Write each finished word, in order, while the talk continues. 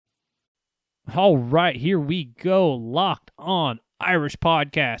All right, here we go. Locked On Irish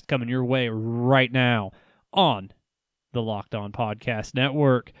Podcast coming your way right now on the Locked On Podcast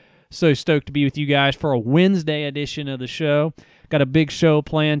Network. So stoked to be with you guys for a Wednesday edition of the show. Got a big show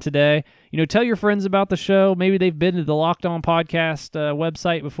planned today. Tell your friends about the show. Maybe they've been to the Locked On Podcast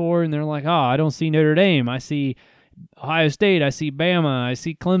website before, and they're like, I don't see Notre Dame. I see Ohio State. I see Bama. I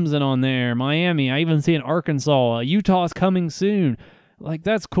see Clemson on there. Miami. I even see an Arkansas. Utah's coming soon. Like,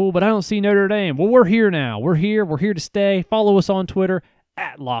 that's cool, but I don't see Notre Dame. Well, we're here now. We're here to stay. Follow us on Twitter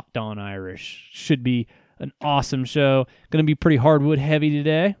at Locked On Irish. Should be an awesome show. Going to be pretty hardwood heavy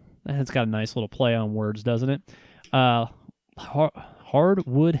today. It's got a nice little play on words, doesn't it?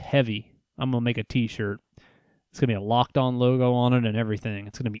 Hardwood heavy. I'm going to make a t-shirt. It's going to be a Locked On logo on it and everything.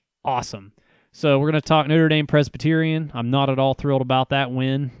 It's going to be awesome. So we're going to talk Notre Dame Presbyterian. I'm not at all thrilled about that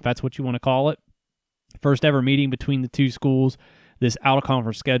win, if that's what you want to call it. First ever meeting between the two schools. This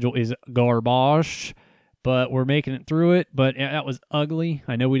out-of-conference schedule is garbage, but we're making it through it. But that was ugly.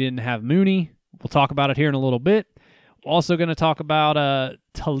 I know we didn't have Mooney. We'll talk about it here in a little bit. We're also going to talk about a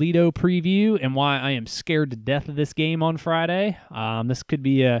Toledo preview and why I am scared to death of this game on Friday. This could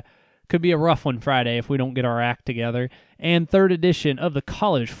be a rough one Friday if we don't get our act together. And third edition of the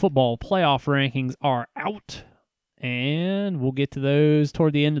college football playoff rankings are out, and we'll get to those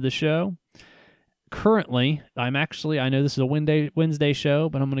toward the end of the show. Currently, I know this is a Wednesday show,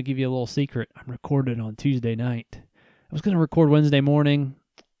 but I'm going to give you a little secret. I'm recording on Tuesday night. I was going to record Wednesday morning.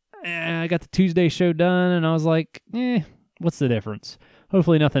 I got the Tuesday show done, and I was like, what's the difference?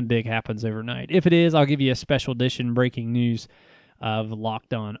 Hopefully nothing big happens overnight. If it is, I'll give you a special edition breaking news of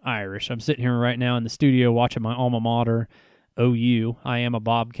Locked On Irish. I'm sitting here right now in the studio watching my alma mater, OU. I am a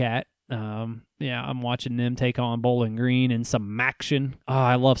Bobcat. I'm watching them take on Bowling Green and some action.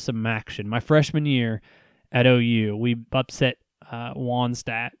 I love some action. My freshman year at OU, we upset Dave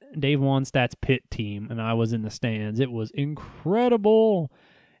Wannstedt's Pitt team, and I was in the stands. It was incredible.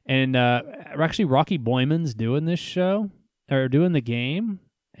 And actually, Rocky Boyman's doing this show, or doing the game,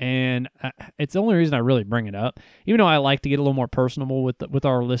 and it's the only reason I really bring it up. Even though I like to get a little more personable with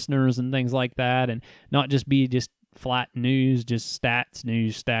our listeners and things like that, and not just be flat news, just stats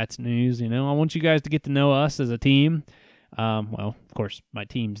news. I want you guys to get to know us as a team. Well, of course, my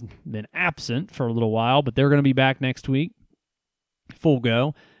team's been absent for a little while, but they're going to be back next week, full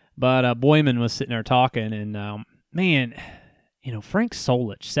go. But Boyman was sitting there talking, and Frank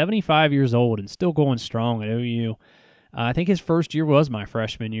Solich, 75 years old and still going strong at OU. I think his first year was my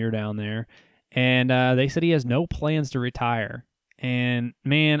freshman year down there, and they said he has no plans to retire. And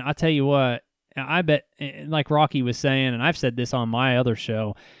man, I tell you what, I bet, like Rocky was saying, and I've said this on my other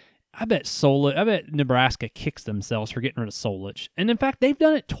show, I bet Nebraska kicks themselves for getting rid of Solich. And in fact, they've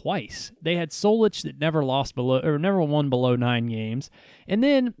done it twice. They had Solich that never won below 9 games. And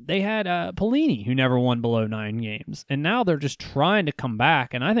then they had Pelini, who never won below 9 games. And now they're just trying to come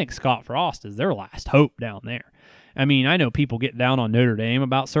back. And I think Scott Frost is their last hope down there. I mean, I know people get down on Notre Dame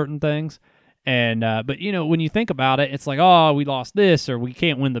about certain things. And but when you think about it, it's like, we lost this, or we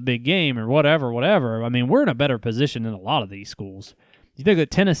can't win the big game, or whatever. I mean, we're in a better position than a lot of these schools. You think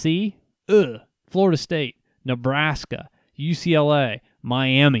of Tennessee, Florida State, Nebraska, UCLA,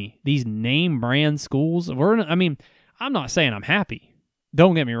 Miami, these name brand schools. I'm not saying I'm happy.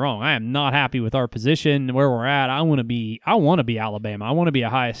 Don't get me wrong. I am not happy with our position, where we're at. I want to be Alabama. I want to be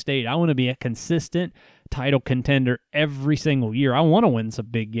Ohio State. I want to be a consistent title contender every single year. I want to win some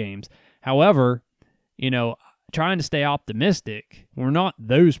big games. However, trying to stay optimistic, we're not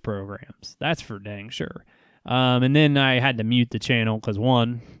those programs. That's for dang sure. And then I had to mute the channel because,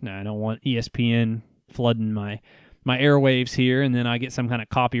 one, I don't want ESPN flooding my airwaves here, and then I get some kind of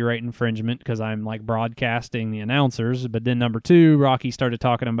copyright infringement because I'm like broadcasting the announcers. But then number 2, Rocky started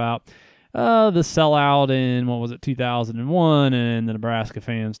talking about the sellout in, 2001, and the Nebraska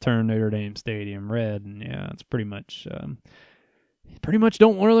fans turned Notre Dame Stadium red. And yeah, it's pretty much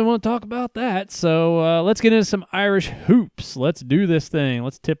don't really want to talk about that. So let's get into some Irish hoops. Let's do this thing.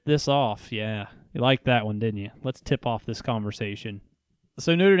 Let's tip this off. Yeah, you liked that one, didn't you? Let's tip off this conversation.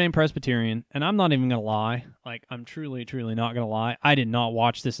 So Notre Dame Presbyterian, and I'm not even going to lie. Like, I'm truly, truly not going to lie. I did not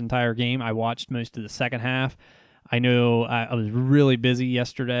watch this entire game. I watched most of the second half. I know I was really busy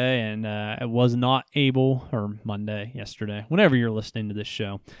yesterday, and I was not able, or Monday, yesterday, whenever you're listening to this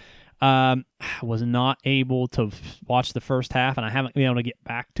show. I was not able to watch the first half, and I haven't been able to get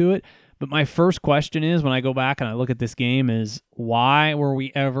back to it. But my first question is, when I go back and I look at this game, is why were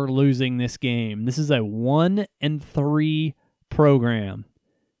we ever losing this game? This is a 1-3 program.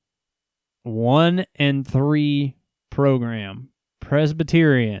 1-3 program.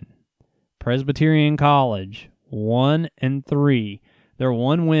 Presbyterian College. 1-3. Their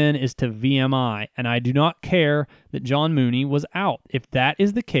one win is to VMI, and I do not care that John Mooney was out. If that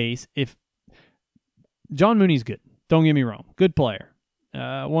is the case, if John Mooney's good, don't get me wrong, good player.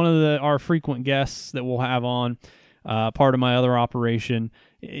 One of our frequent guests that we'll have on, part of my other operation,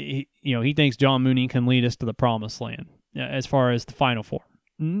 he thinks John Mooney can lead us to the promised land as far as the Final Four.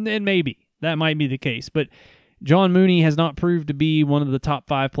 And maybe that might be the case, but John Mooney has not proved to be one of the top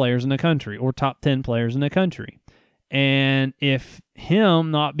 5 players in the country or top 10 players in the country. And if him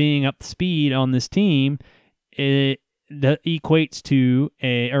not being up to speed on this team, it equates to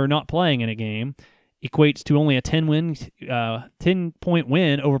or not playing in a game, equates to only a 10-point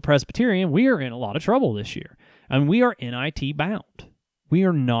win over Presbyterian, we are in a lot of trouble this year. And we are NIT bound. We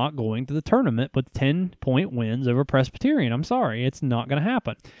are not going to the tournament with 10-point wins over Presbyterian. I'm sorry, it's not going to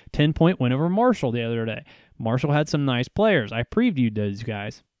happen. 10-point win over Marshall the other day. Marshall had some nice players. I previewed those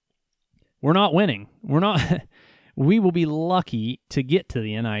guys. We're not winning. We will be lucky to get to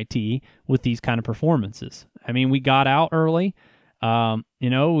the NIT with these kind of performances. I mean, we got out early. We got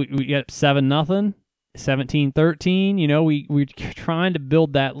 7-0, 17-13. We're trying to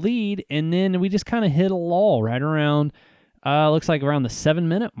build that lead, and then we just kind of hit a lull right around, looks like around the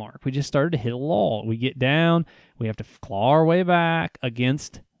 7-minute mark. We just started to hit a lull. We get down. We have to claw our way back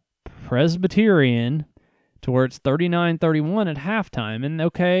against Presbyterian to where it's 39-31 at halftime. And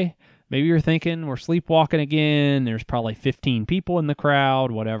okay, maybe you're thinking we're sleepwalking again. There's probably 15 people in the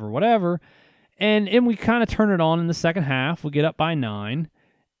crowd, whatever. And we kind of turn it on in the second half. We get up by 9,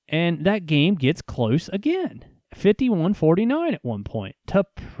 and that game gets close again. 51-49 at one point to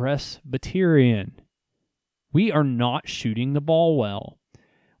Presbyterian. We are not shooting the ball well.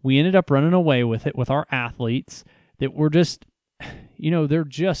 We ended up running away with it with our athletes that were just, they're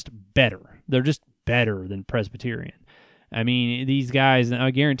just better. They're just better than Presbyterian. I mean, these guys,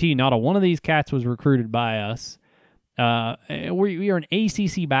 I guarantee not a one of these cats was recruited by us. We are an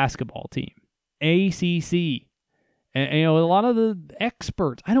ACC basketball team. ACC. And, a lot of the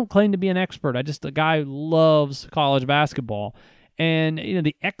experts, I don't claim to be an expert. A guy who loves college basketball. And,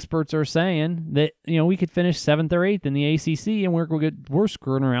 the experts are saying that, we could finish 7th or 8th in the ACC, and we're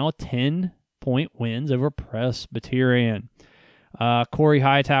screwing around with 10-point wins over Presbyterian. Corey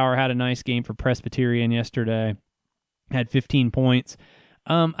Hightower had a nice game for Presbyterian yesterday. Had 15 points.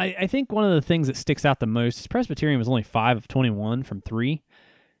 I think one of the things that sticks out the most is Presbyterian was only 5 of 21 from 3.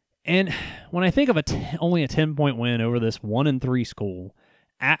 And when I think of only a 10-point win over this 1-3 school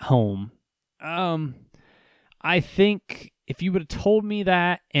at home, I think if you would have told me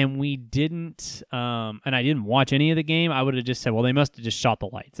that and we didn't, and I didn't watch any of the game, I would have just said, well, they must have just shot the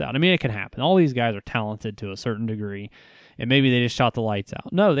lights out. I mean, it can happen. All these guys are talented to a certain degree, and maybe they just shot the lights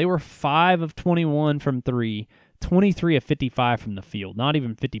out. No, they were 5 of 21 from 3, 23 of 55 from the field, not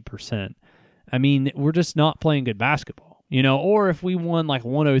even 50%. I mean, we're just not playing good basketball, or if we won like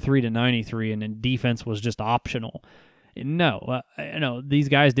 103-93 and then defense was just optional. No, these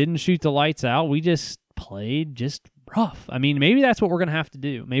guys didn't shoot the lights out. We just played just rough. I mean, maybe that's what we're going to have to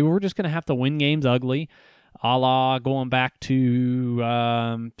do. Maybe we're just going to have to win games ugly, a la going back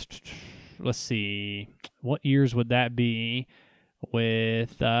to, let's see, what years would that be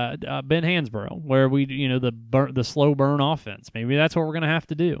with Ben Hansborough, where we, the slow burn offense. Maybe that's what we're going to have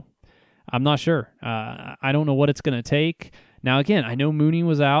to do. I'm not sure. I don't know what it's going to take. Now, again, I know Mooney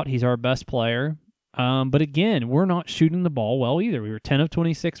was out. He's our best player. But again, we're not shooting the ball well either. We were 10 of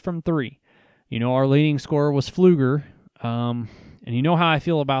 26 from 3. Our leading scorer was Pfluger. And you know how I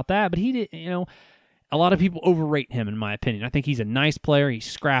feel about that. But he did, a lot of people overrate him, in my opinion. I think he's a nice player. He's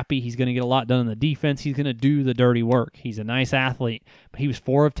scrappy. He's going to get a lot done in the defense. He's going to do the dirty work. He's a nice athlete. But he was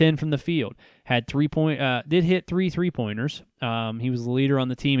 4 of 10 from the field. Did hit 3 3-pointers. He was the leader on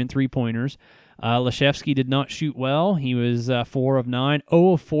the team in 3-pointers. Leshevsky did not shoot well. He was 4 of 9,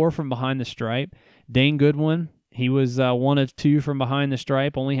 0 of 4 from behind the stripe. Dane Goodwin, he was 1 of 2 from behind the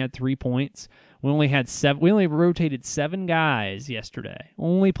stripe, only had 3 points. We only rotated 7 guys yesterday.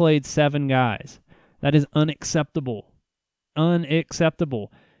 Only played 7 guys. That is unacceptable.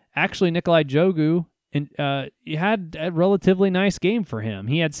 Unacceptable. Actually, Nikolai Jogu, he had a relatively nice game for him.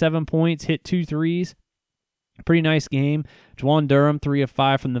 He had 7 points, hit 2 threes. Pretty nice game. Juwan Durham, 3 of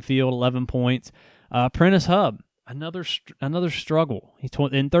 5 from the field, 11 points. Prentice Hub, another struggle.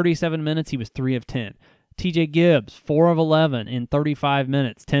 In 37 minutes, he was 3 of 10. TJ Gibbs, 4 of 11 in 35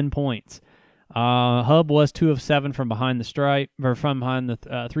 minutes, 10 points. Hub was 2 of 7 from behind the stripe, or from behind the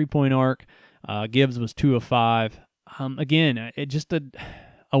 3-point arc. Gibbs was 2 of 5. Again, just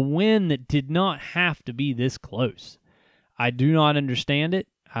a win that did not have to be this close. I do not understand it.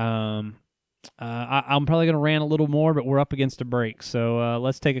 I'm probably going to rant a little more, but we're up against a break. So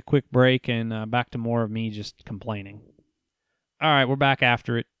let's take a quick break and back to more of me just complaining. All right, we're back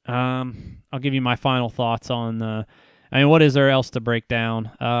after it. I'll give you my final thoughts on. What is there else to break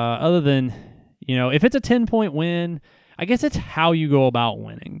down? Other than, if it's a 10-point win, I guess it's how you go about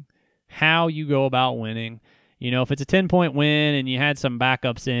winning. How you go about winning. If it's a 10-point win and you had some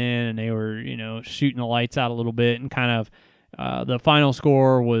backups in and they were, shooting the lights out a little bit and kind of the final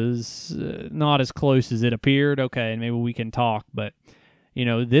score was not as close as it appeared, okay, maybe we can talk, but.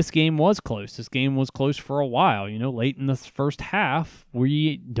 This game was close. This game was close for a while. Late in the first half,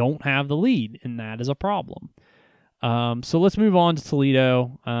 we don't have the lead, and that is a problem. So let's move on to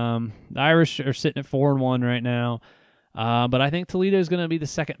Toledo. The Irish are sitting at 4-1 right now, but I think Toledo is going to be the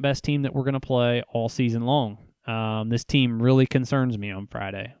second best team that we're going to play all season long. This team really concerns me on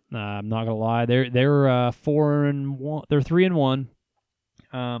Friday. I'm not going to lie. They're 4-1. They're 3-1.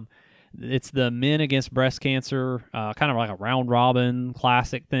 It's the men against breast cancer, kind of like a round robin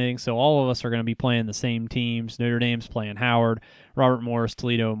classic thing. So all of us are going to be playing the same teams. Notre Dame's playing Howard, Robert Morris,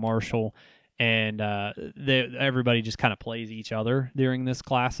 Toledo, Marshall, and everybody just kind of plays each other during this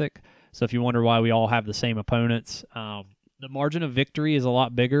classic. So if you wonder why we all have the same opponents, the margin of victory is a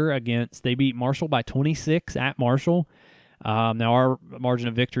lot bigger they beat Marshall by 26 at Marshall. Now our margin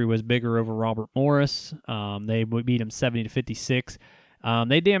of victory was bigger over Robert Morris. They beat him 70-56.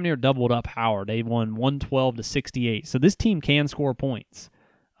 They damn near doubled up Howard. They won 112-68. So this team can score points.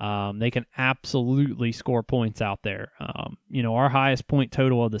 They can absolutely score points out there. Our highest point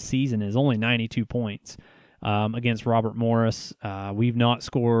total of the season is only 92 points against Robert Morris. We have not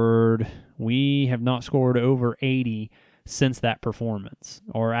scored over 80 since that performance,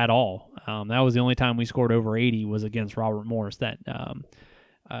 or at all. That was the only time we scored over 80 was against Robert Morris. That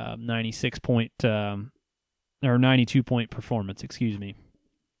 92-point performance, excuse me.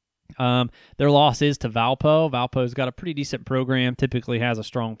 Their loss is to Valpo. Valpo's got a pretty decent program, typically has a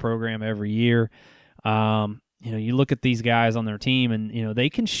strong program every year. You look at these guys on their team, and,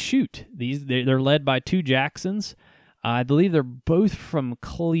 they can shoot. They're led by two Jacksons. I believe they're both from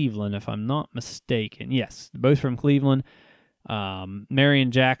Cleveland, if I'm not mistaken. Yes, both from Cleveland.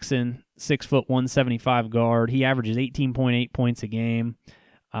 Marion Jackson, 6 foot 175 guard. He averages 18.8 points a game.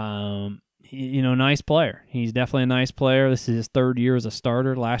 Nice player. He's definitely a nice player. This is his third year as a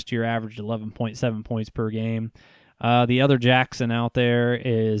starter. Last year averaged 11.7 points per game. The other Jackson out there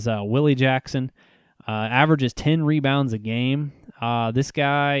is Willie Jackson. Averages 10 rebounds a game. This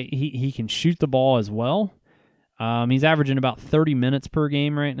guy, he can shoot the ball as well. He's averaging about 30 minutes per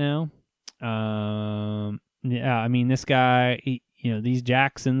game right now. This guy, these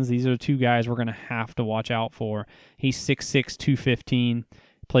Jacksons, these are two guys we're going to have to watch out for. He's 6'6", 215.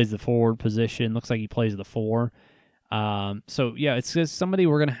 Plays the forward position. Looks like he plays the 4. It's just somebody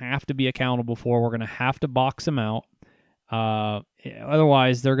we're going to have to be accountable for. We're going to have to box him out.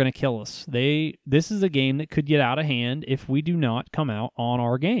 Otherwise, they're going to kill us. This is a game that could get out of hand if we do not come out on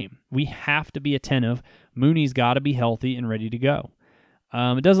our game. We have to be attentive. Mooney's got to be healthy and ready to go.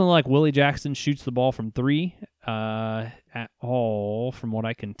 It doesn't look like Willie Jackson shoots the ball from 3 at all, from what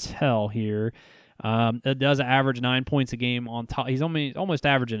I can tell here. It does average 9 points a game on top. He's almost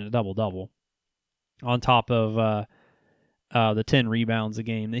averaging a double-double on top of the 10 rebounds a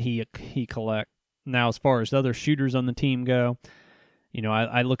game that he collects. Now, as far as the other shooters on the team go,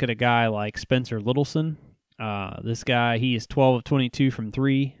 I look at a guy like Spencer Littleson. This guy, he is 12 of 22 from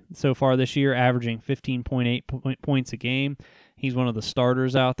 3 so far this year, averaging 15.8 points a game. He's one of the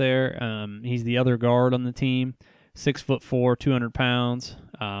starters out there. He's the other guard on the team. 6'4", 200 pounds.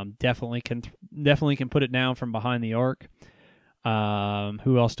 Definitely can put it down from behind the arc.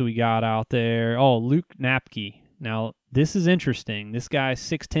 Who else do we got out there? Oh, Luke Napke. Now, this is interesting. This guy's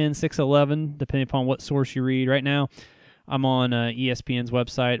 6'10", 6'11", depending upon what source you read. Right now, I'm on ESPN's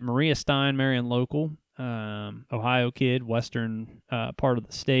website. Maria Stein, Marion local, Ohio kid, western part of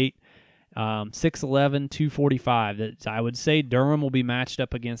the state. 6'11", 245. I would say Durham will be matched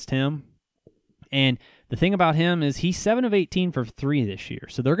up against him. And the thing about him is he's 7 of 18 for 3 this year.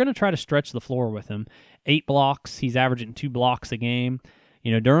 So they're going to try to stretch the floor with him. 8 blocks. He's averaging 2 blocks a game.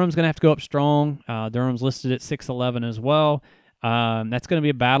 Durham's going to have to go up strong. Durham's listed at 6'11 as well. That's going to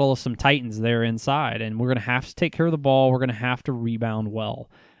be a battle of some titans there inside, and we're going to have to take care of the ball. We're going to have to rebound well.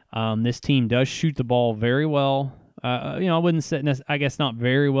 This team does shoot the ball very well. I wouldn't say, I guess not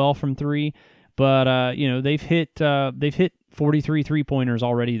very well from 3, but they've hit 43 3-pointers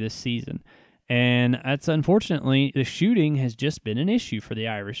already this season. And that's, unfortunately, the shooting has just been an issue for the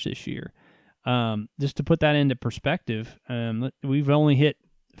Irish this year. Just to put that into perspective, we've only hit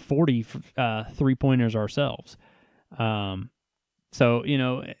 40 3-pointers ourselves. So,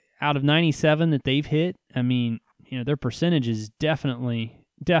 out of 97 that they've hit, their percentage is definitely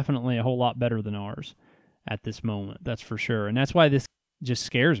a whole lot better than ours. at this moment. That's for sure. And that's why this just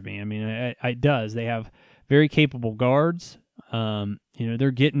scares me. I mean, it does. They have very capable guards.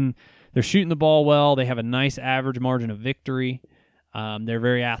 They're shooting the ball well. They have a nice average margin of victory. They're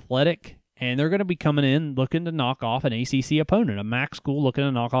very athletic, and they're going to be coming in looking to knock off an ACC opponent, a MAC school looking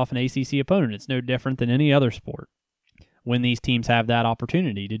to knock off an ACC opponent. It's no different than any other sport when these teams have that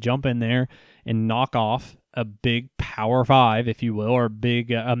opportunity to jump in there and knock off a big Power 5, if you will, or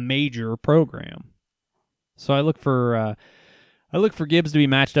a major program. So I look for Gibbs to be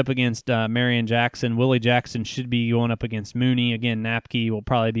matched up against Marion Jackson. Willie Jackson should be going up against Mooney. Again, Napke will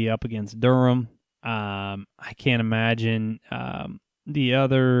probably be up against Durham. I can't imagine the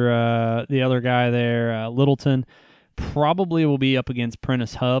other guy there, Littleton, probably will be up against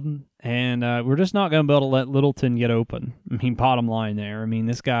Prentice Hub. And we're just not going to be able to let Littleton get open. I mean, bottom line there. I mean,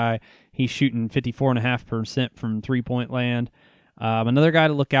 this guy, he's shooting 54.5% from three-point land. Another guy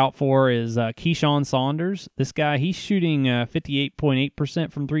to look out for is Keyshawn Saunders. This guy, he's shooting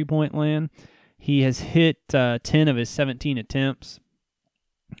 58.8% from three-point land. He has hit 10 of his 17 attempts.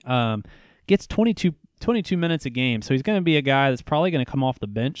 Gets 22 minutes a game, so he's going to be a guy that's probably going to come off the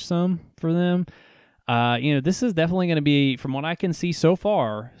bench some for them. This is definitely going to be, from what I can see so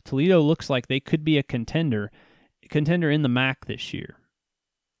far, Toledo looks like they could be a contender in the MAC this year.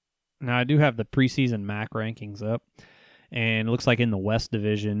 Now, I do have the preseason MAC rankings up, and it looks like in the West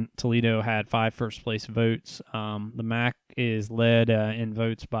Division, Toledo had 5 first-place votes. The MAC is led in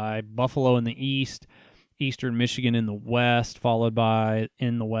votes by Buffalo in the East, Eastern Michigan in the West, followed by,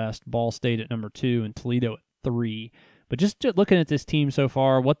 in the West, Ball State at number 2, and Toledo at 3. But just looking at this team so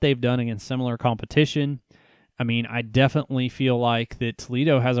far, what they've done against similar competition, I mean, I definitely feel like that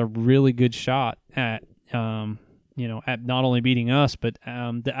Toledo has a really good shot at not only beating us, but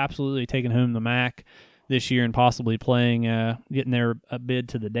absolutely taking home the MAC this year and possibly getting their bid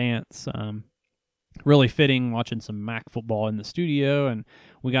to the dance. Really fitting watching some MAC football in the studio, and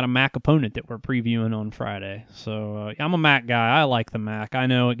we got a MAC opponent that we're previewing on Friday. So I'm a MAC guy. I like the MAC. I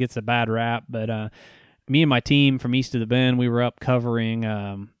know it gets a bad rap, but me and my team from East of the Bend, we were up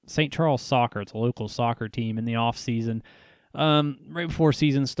covering St. Charles Soccer. It's a local soccer team in the off season. Right before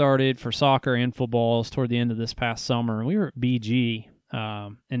season started for soccer and footballs toward the end of this past summer, and we were at BG.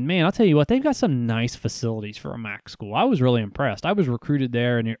 And man, I'll tell you what, they've got some nice facilities for a MAC school. I was really impressed. I was recruited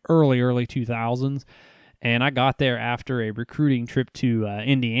there in the early 2000s, and I got there after a recruiting trip to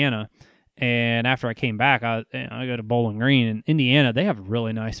Indiana. And after I came back, I go to Bowling Green. In Indiana, they have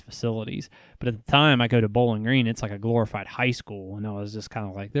really nice facilities. But at the time I go to Bowling Green, it's like a glorified high school. And I was just kind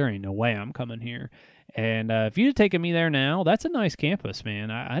of like, there ain't no way I'm coming here. And if you'd have taken me there now, that's a nice campus,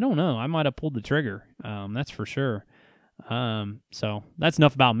 man. I don't know. I might have pulled the trigger. That's for sure. So that's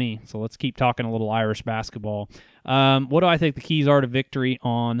enough about me. So let's keep talking a little Irish basketball. What do I think the keys are to victory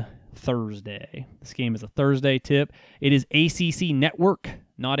on Thursday? This game is a Thursday tip. It is ACC Network,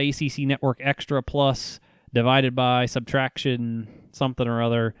 not ACC Network Extra Plus divided by subtraction something or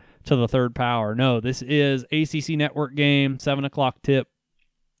other to the third power. No, this is ACC Network game, 7 o'clock tip.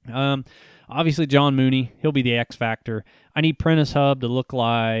 Obviously John Mooney, he'll be the X factor. I need Prentice Hub to look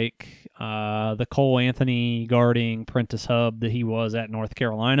like the Cole Anthony guarding Prentice Hub that he was at North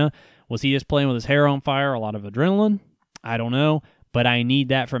Carolina. Was he just playing with his hair on fire, a lot of adrenaline? I don't know, but I need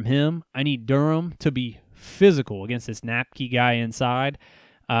that from him. I need Durham to be physical against this Napke guy inside.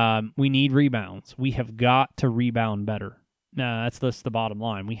 We need rebounds. We have got to rebound better. That's the bottom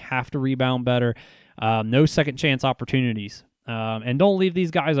line. We have to rebound better. No second chance opportunities. And don't leave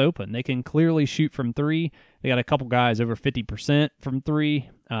these guys open. They can clearly shoot from 3. They got a couple guys over 50% from 3.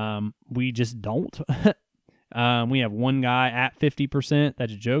 We just don't. We have one guy at 50%.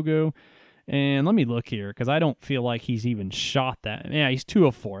 That's Jogo. And let me look here because I don't feel like he's even shot that. Yeah, he's 2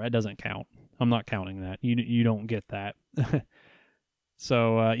 of 4. That doesn't count. I'm not counting that. You don't get that.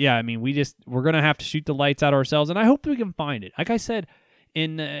 So, yeah, I mean, we're going to have to shoot the lights out ourselves, and I hope we can find it. Like I said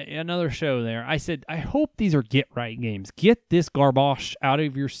in another show there, I said, I hope these are get-right games. Get this garbage out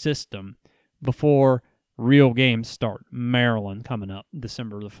of your system before real games start. Maryland coming up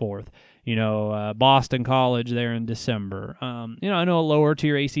December the 4th. Boston College there in December. I know a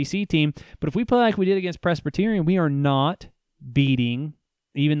lower-tier ACC team, but if we play like we did against Presbyterian, we are not beating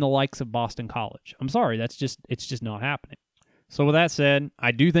even the likes of Boston College. I'm sorry, it's just not happening. So with that said,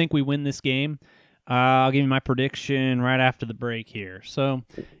 I do think we win this game. I'll give you my prediction right after the break here. So,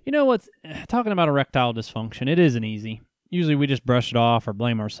 talking about erectile dysfunction, it isn't easy. Usually we just brush it off or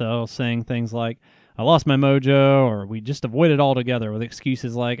blame ourselves, saying things like, I lost my mojo, or we just avoid it altogether with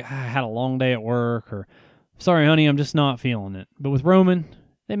excuses like, I had a long day at work, or sorry, honey, I'm just not feeling it. But with Roman,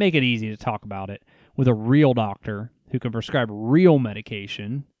 they make it easy to talk about it with a real doctor who can prescribe real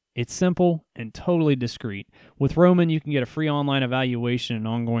medication It's simple and totally discreet. With Roman, you can get a free online evaluation and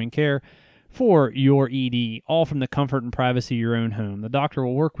ongoing care for your ED, all from the comfort and privacy of your own home. The doctor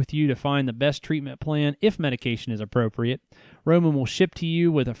will work with you to find the best treatment plan if medication is appropriate. Roman will ship to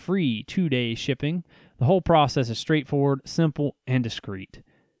you with a free 2-day shipping. The whole process is straightforward, simple, and discreet.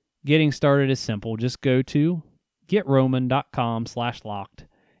 Getting started is simple. Just go to getroman.com/locked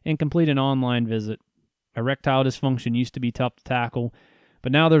and complete an online visit. Erectile dysfunction used to be tough to tackle,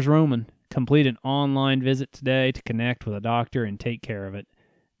 but now there's Roman. Complete an online visit today to connect with a doctor and take care of it.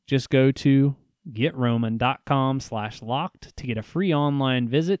 Just go to getroman.com/locked to get a free online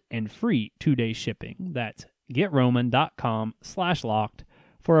visit and free 2-day shipping. That's getroman.com/locked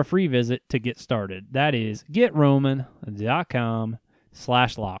for a free visit to get started. That is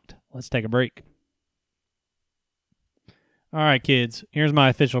getroman.com/locked. Let's take a break. All right, kids, here's my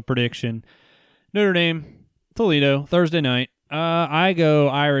official prediction. Notre Dame, Toledo, Thursday night. I go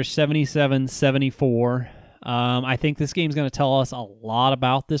Irish 77-74. I think this game's going to tell us a lot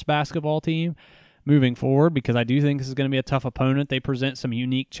about this basketball team moving forward because I do think this is going to be a tough opponent. They present some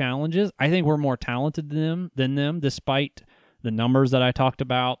unique challenges. I think we're more talented than them despite the numbers that I talked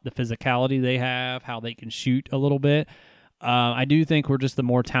about, the physicality they have, how they can shoot a little bit. I do think we're just the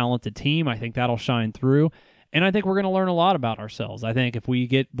more talented team. I think that'll shine through. And I think we're going to learn a lot about ourselves. I think if we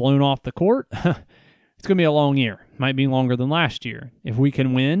get blown off the court, it's going to be a long year. Might be longer than last year. If we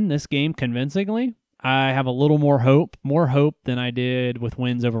can win this game convincingly, I have a little more hope than I did with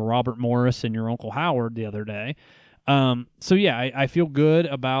wins over Robert Morris and your Uncle Howard the other day. So yeah, I feel good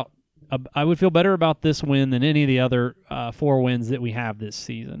about. I would feel better about this win than any of the other 4 wins that we have this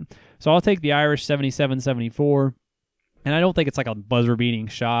season. So I'll take the Irish 77-74, and I don't think it's like a buzzer-beating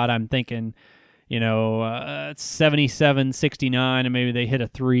shot. I'm thinking, 77-69, and maybe they hit a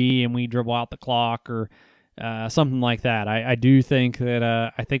 3 and we dribble out the clock or something like that. I do think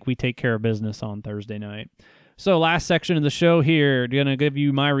that I think we take care of business on Thursday night. So last section of the show here, going to give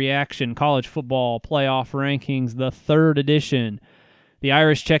you my reaction, college football playoff rankings, the 3rd edition. The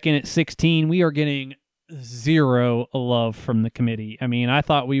Irish check in at 16. We are getting 0 love from the committee. I mean, I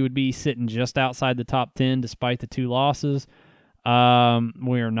thought we would be sitting just outside the top 10 despite the 2 losses. We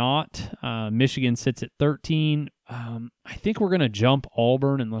are not. Michigan sits at 13. I think we're going to jump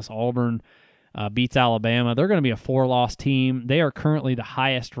Auburn unless Auburn beats Alabama. They're going to be a 4-loss team. They are currently the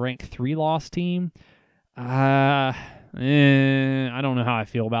highest ranked 3-loss team. I don't know how I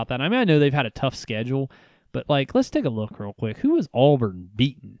feel about that. I mean, I know they've had a tough schedule, but let's take a look real quick. Who has Auburn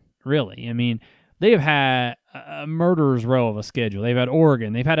beaten, really? I mean, they have had a murderer's row of a schedule. They've had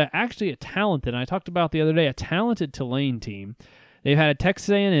Oregon. They've had actually a talented, and I talked about the other day, a talented Tulane team. They've had a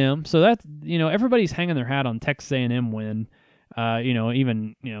Texas A&M. So that's, everybody's hanging their hat on Texas A&M win.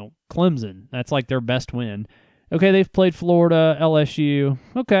 Even Clemson. That's like their best win. Okay, they've played Florida, LSU.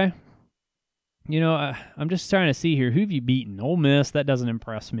 Okay. I'm just trying to see here. Who have you beaten? Ole Miss, that doesn't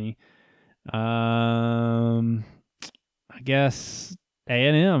impress me. I guess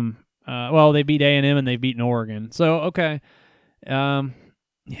A&M. They beat A&M and they've beaten Oregon. So, okay.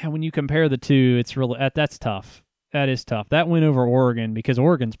 When you compare the two, it's really that's tough. That is tough. That win over Oregon because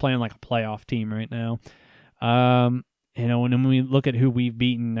Oregon's playing like a playoff team right now. When we look at who we've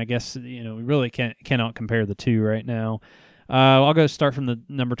beaten, I guess, we really cannot compare the two right now. I'll go start from the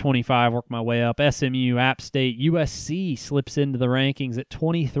number 25, work my way up. SMU, App State, USC slips into the rankings at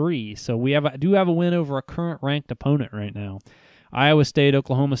 23. So we do have a win over a current ranked opponent right now. Iowa State,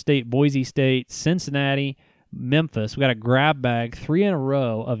 Oklahoma State, Boise State, Cincinnati, Memphis. We got a grab bag, 3 in a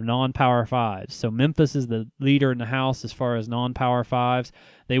row of non-Power 5s. So Memphis is the leader in the house as far as non-Power 5s.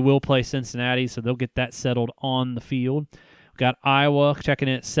 They will play Cincinnati, so they'll get that settled on the field. We got Iowa checking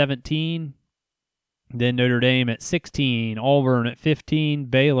in at 17. Then Notre Dame at 16, Auburn at 15,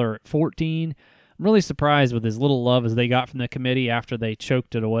 Baylor at 14. I'm really surprised with as little love as they got from the committee after they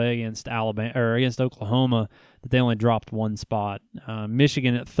choked it away against Alabama or against Oklahoma that they only dropped 1 spot.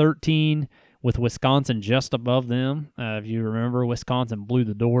 Michigan at 13 with Wisconsin just above them. If you remember, Wisconsin blew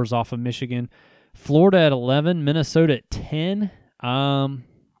the doors off of Michigan. Florida at 11, Minnesota at 10. I'm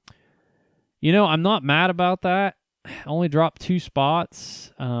not mad about that. Only dropped 2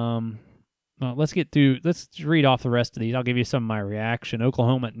 spots. Let's read off the rest of these. I'll give you some of my reaction.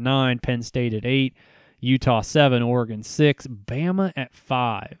 Oklahoma at 9, Penn State at 8, Utah 7, Oregon 6, Bama at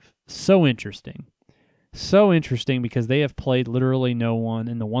 5. So interesting because they have played literally no one,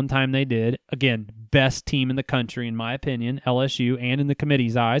 and the one time they did, again, best team in the country in my opinion, LSU, and in the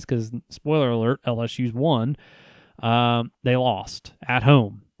committee's eyes, because spoiler alert, LSU's won. They lost at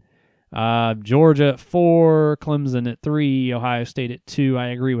home. Georgia at 4, Clemson at 3, Ohio State at 2. I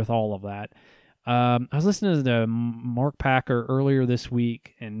agree with all of that. I was listening to Mark Packer earlier this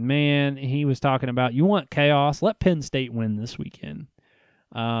week, and man, he was talking about, you want chaos? Let Penn State win this weekend.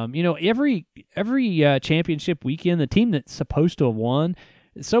 Every championship weekend, the team that's supposed to have won,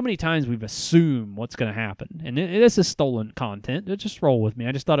 so many times we've assumed what's going to happen. And this is stolen content. Just roll with me.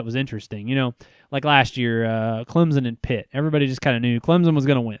 I just thought it was interesting. Like last year, Clemson and Pitt. Everybody just kind of knew Clemson was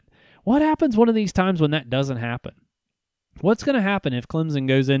going to win. What happens one of these times when that doesn't happen? What's going to happen if Clemson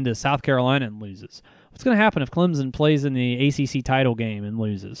goes into South Carolina and loses? What's going to happen if Clemson plays in the ACC title game and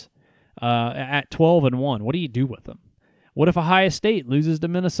loses at 12-1? What do you do with them? What if Ohio State loses to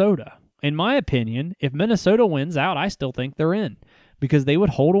Minnesota? In my opinion, if Minnesota wins out, I still think they're in because they would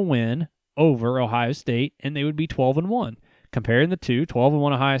hold a win over Ohio State and they would be 12-1. Comparing the two,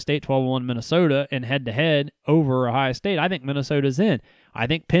 12-1 Ohio State, 12-1 Minnesota, and head-to-head over Ohio State, I think Minnesota's in. I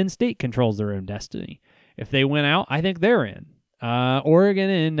think Penn State controls their own destiny. If they win out, I think they're in. Oregon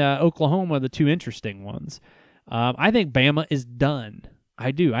and Oklahoma are the two interesting ones. I think Bama is done.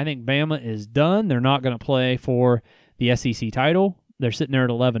 I do. I think Bama is done. They're not going to play for the SEC title. They're sitting there at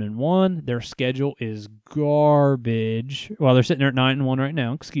 11-1. Their schedule is garbage. Well, they're sitting there at 9-1 right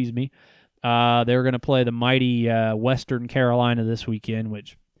now. Excuse me. They're going to play the mighty Western Carolina this weekend,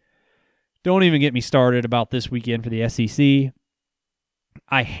 which don't even get me started about this weekend for the SEC.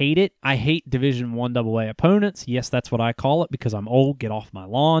 I hate it. I hate Division I AA opponents. Yes, that's what I call it because I'm old. Get off my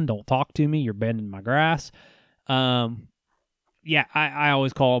lawn. Don't talk to me. You're bending my grass. I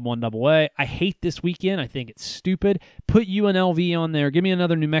always call them 1AA. I hate this weekend. I think it's stupid. Put UNLV on there. Give me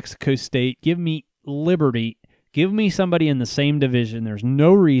another New Mexico State. Give me Liberty. Give me somebody in the same division. There's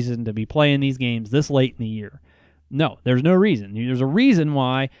no reason to be playing these games this late in the year. No, there's no reason. There's a reason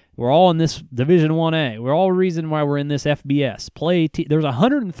why we're all in this Division 1A. We're all a reason why we're in this FBS. There's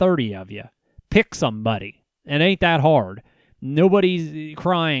 130 of you. Pick somebody. It ain't that hard. Nobody's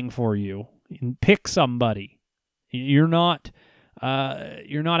crying for you. Pick somebody. You're not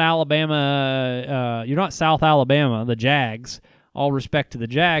Alabama. You're not South Alabama, the Jags. All respect to the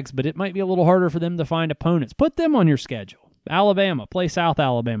Jags, but it might be a little harder for them to find opponents. Put them on your schedule. Alabama, play South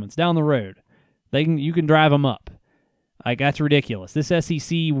Alabama. It's down the road. You can drive them up. Like, that's ridiculous. This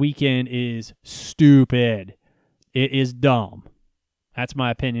SEC weekend is stupid. It is dumb. That's my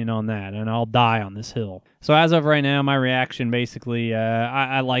opinion on that, and I'll die on this hill. So as of right now, my reaction basically,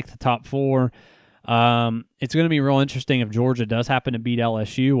 I like the top four. It's going to be real interesting if Georgia does happen to beat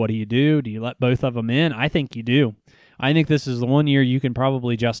LSU. What do you do? Do you let both of them in? I think you do. I think this is the one year you can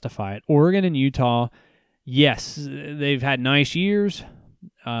probably justify it. Oregon and Utah, yes, they've had nice years.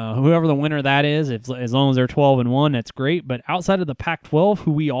 Whoever the winner that is, as long as they're 12-1, that's great. But outside of the Pac-12,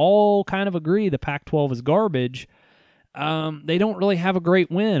 who we all kind of agree the Pac-12 is garbage, they don't really have a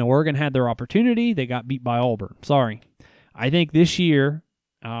great win. Oregon had their opportunity. They got beat by Auburn. Sorry. I think this year,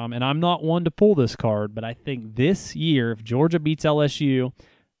 and I'm not one to pull this card, but I think this year, if Georgia beats LSU,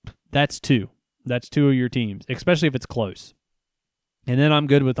 that's two. That's two of your teams, especially if it's close. And then I'm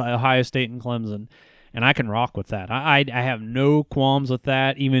good with Ohio State and Clemson. And I can rock with that. I have no qualms with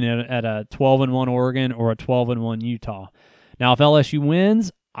that, even at a 12-1 Oregon or a 12-1 Utah. Now, if LSU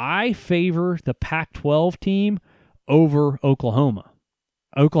wins, I favor the Pac-12 team over Oklahoma.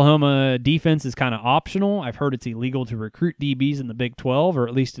 Oklahoma defense is kind of optional. I've heard it's illegal to recruit DBs in the Big 12, or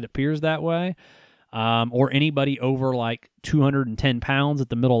at least it appears that way, or anybody over like 210 pounds at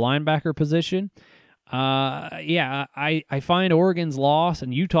the middle linebacker position. I find Oregon's loss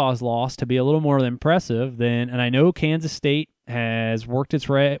and Utah's loss to be a little more impressive and I know Kansas State has worked its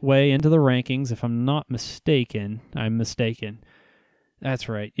way into the rankings. If I'm not mistaken, I'm mistaken. That's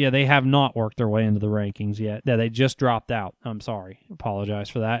right. Yeah, they have not worked their way into the rankings yet. Yeah, they just dropped out. I'm sorry. Apologize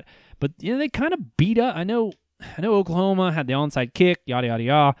for that. But they kind of beat up. I know Oklahoma had the onside kick, yada, yada,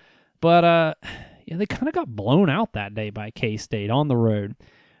 yada. But they kind of got blown out that day by K-State on the road.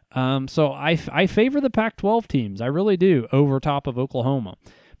 So I favor the Pac-12 teams. I really do, over top of Oklahoma.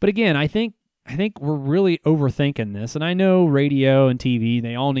 But again, I think we're really overthinking this. And I know radio and TV,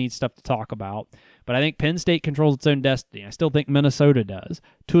 they all need stuff to talk about. But I think Penn State controls its own destiny. I still think Minnesota does.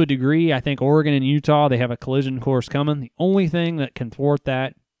 To a degree, I think Oregon and Utah, they have a collision course coming. The only thing that can thwart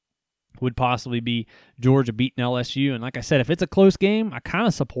that would possibly be Georgia beating LSU. And like I said, if it's a close game, I kind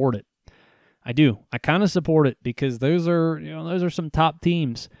of support it. I do. I kind of support it because those are some top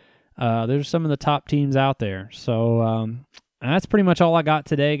teams. There's some of the top teams out there. So that's pretty much all I got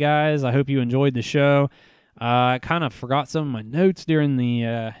today, guys. I hope you enjoyed the show. I kind of forgot some of my notes during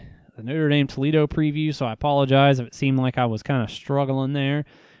the Notre Dame Toledo preview, so I apologize if it seemed like I was kind of struggling there.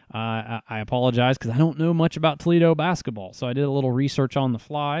 I apologize because I don't know much about Toledo basketball, so I did a little research on the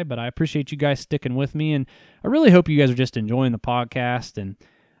fly, but I appreciate you guys sticking with me, and I really hope you guys are just enjoying the podcast, and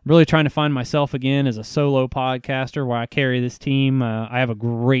really trying to find myself again as a solo podcaster where I carry this team. I have a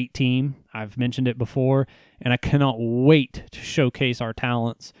great team. I've mentioned it before, and I cannot wait to showcase our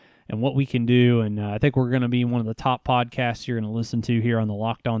talents and what we can do. And I think we're going to be one of the top podcasts you're going to listen to here on the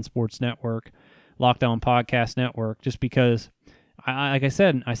Locked On Sports Network, Locked On Podcast Network, just because, like I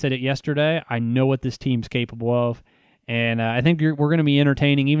said it yesterday, I know what this team's capable of. And I think we're going to be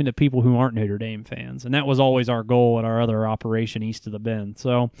entertaining even to people who aren't Notre Dame fans. And that was always our goal at our other operation east of the Bend.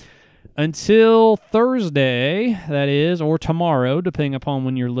 So until Thursday, that is, or tomorrow, depending upon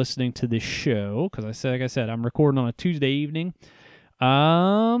when you're listening to this show, because like I said, I'm recording on a Tuesday evening.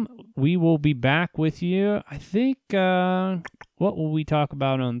 We will be back with you. I think, what will we talk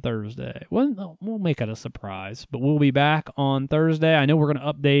about on Thursday? Well, we'll make it a surprise, but we'll be back on Thursday. I know we're going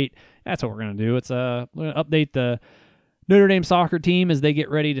to update. That's what we're going to do. We're going to update the Notre Dame soccer team as they get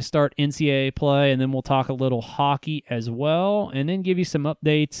ready to start NCAA play, and then we'll talk a little hockey as well, and then give you some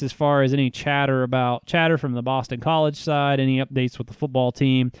updates as far as any chatter from the Boston College side, any updates with the football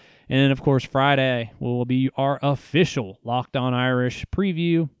team, and then, of course, Friday will be our official Locked On Irish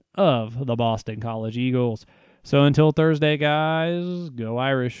preview of the Boston College Eagles. So until Thursday, guys, go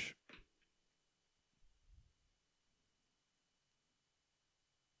Irish.